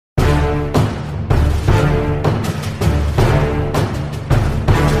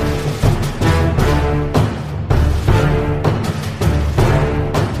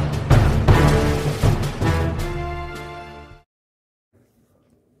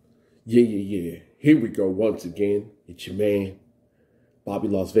Yeah. Here we go once again. It's your man, Bobby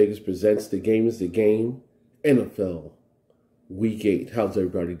Las Vegas presents The Game is the Game, NFL Week 8. How's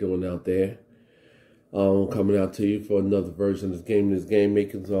everybody doing out there? Coming out to you for another version of this game,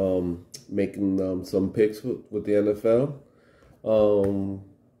 making some picks with the NFL.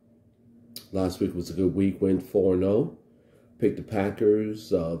 Last week was a good week. Went 4-0. Picked the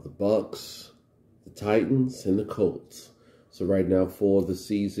Packers, the Bucks, the Titans, and the Colts. So right now for the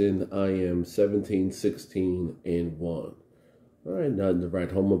season, I am 17-16-1. All right, nothing to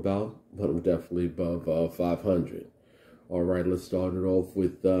write home about, but I'm definitely above 500. All right, let's start it off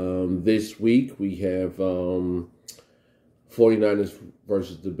with this week. We have 49ers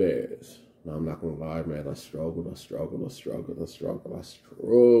versus the Bears. Now, I'm not going to lie, man. I struggled with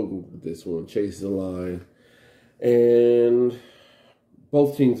this one. Chasing the line. And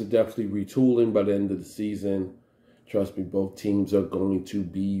both teams are definitely retooling by the end of the season. Trust me, both teams are going to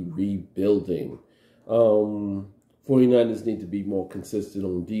be rebuilding. 49ers need to be more consistent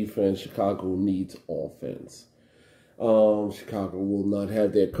on defense. Chicago needs offense. Chicago will not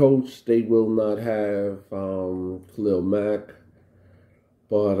have their coach. They will not have Khalil Mack.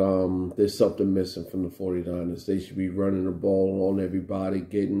 But there's something missing from the 49ers. They should be running the ball on everybody,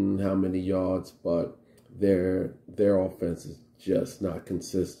 getting how many yards, but their offense is just not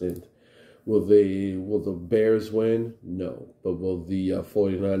consistent. Will the Bears win? No. But will the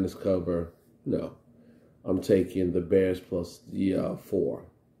 49ers cover? No. I'm taking the Bears plus the 4.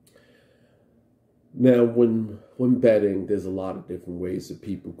 Now, when betting, there's a lot of different ways that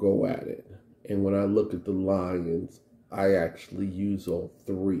people go at it. And when I look at the Lions, I actually use all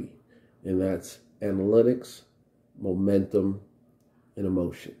 3. And that's analytics, momentum, and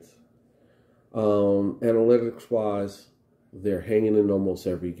emotions. Analytics-wise, they're hanging in almost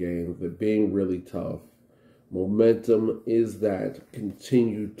every game. They're being really tough. Momentum is that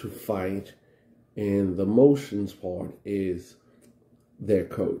continue to fight. And the emotions part is their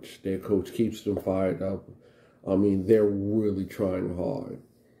coach. Their coach keeps them fired up. I mean, they're really trying hard.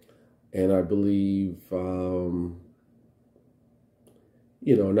 And I believe, and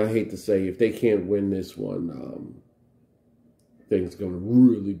I hate to say, if they can't win this one, things are going to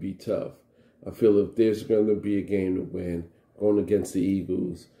really be tough. I feel if there's going to be a game to win, going against the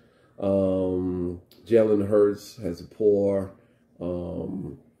Eagles, Jalen Hurts has a poor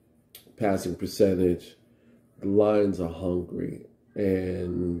passing percentage. The Lions are hungry,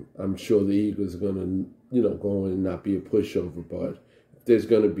 and I'm sure the Eagles are going to, go and not be a pushover. But if there's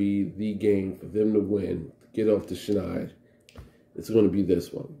going to be the game for them to win, get off the schneid, it's going to be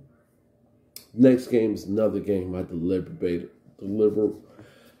this one. Next game is another game I deliberate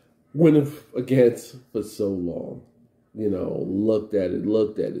winning against for so long. Looked at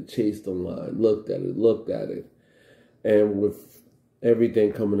it, chased the line, looked at it. And with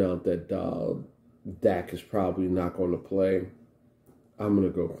everything coming out that Dak is probably not going to play, I'm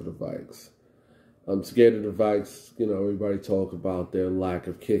going to go for the Vikes. I'm scared of the Vikes. Everybody talk about their lack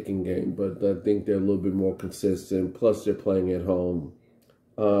of kicking game, but I think they're a little bit more consistent. Plus, they're playing at home.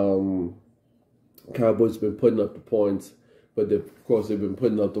 Cowboys have been putting up the points, but of course, they've been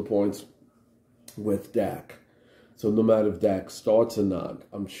putting up the points with Dak. So no matter if Dak starts or not,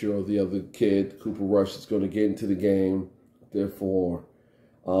 I'm sure the other kid, Cooper Rush, is going to get into the game. Therefore,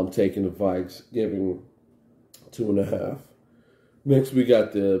 I'm taking the Vikes, giving 2.5. Next, we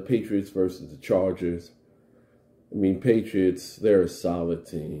got the Patriots versus the Chargers. I mean, Patriots, they're a solid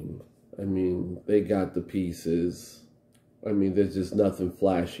team. I mean, they got the pieces. I mean, there's just nothing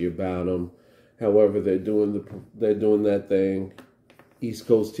flashy about them. However, they're doing that thing. East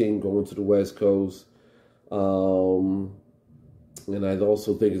Coast team going to the West Coast. And I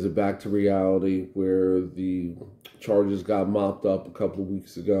also think it's a back to reality where the Chargers got mopped up a couple of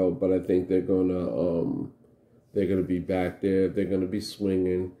weeks ago, but I think they're gonna be back there. They're gonna be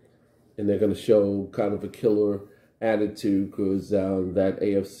swinging, and they're gonna show kind of a killer attitude because that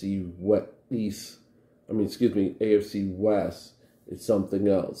AFC West is something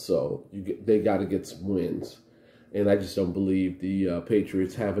else. So they got to get some wins, and I just don't believe the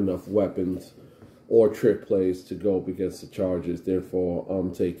Patriots have enough weapons or trick plays to go up against the Chargers. Therefore,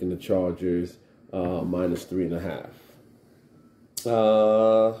 I'm taking the Chargers minus 3.5.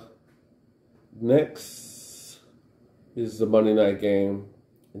 Next is the Monday night game.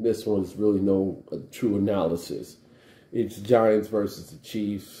 And this one's really no true analysis. It's Giants versus the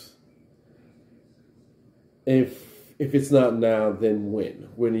Chiefs. If it's not now, then when?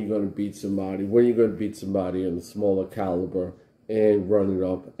 When are you going to beat somebody? When are you going to beat somebody in a smaller caliber and run it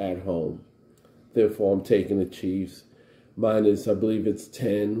up at home? Therefore, I'm taking the Chiefs minus, I believe it's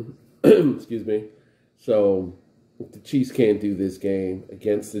 10. Excuse me. So if the Chiefs can't do this game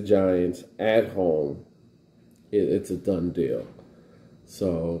against the Giants at home, it's a done deal.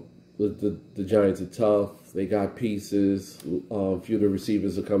 So the Giants are tough. They got pieces. A few of the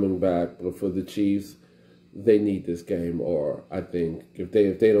receivers are coming back. But for the Chiefs, they need this game. Or I think if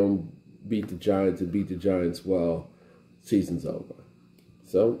they don't beat the Giants and beat the Giants well, season's over.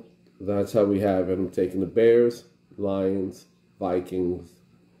 So that's how we have it. I'm taking the Bears, Lions, Vikings,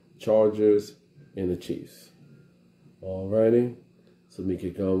 Chargers, and the Chiefs. Alrighty, so let me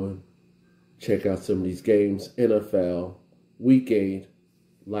get going. Check out some of these games. NFL, Week 8.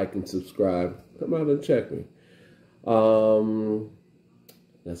 Like and subscribe. Come out and check me.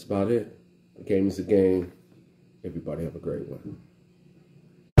 That's about it. The game is a game. Everybody have a great one.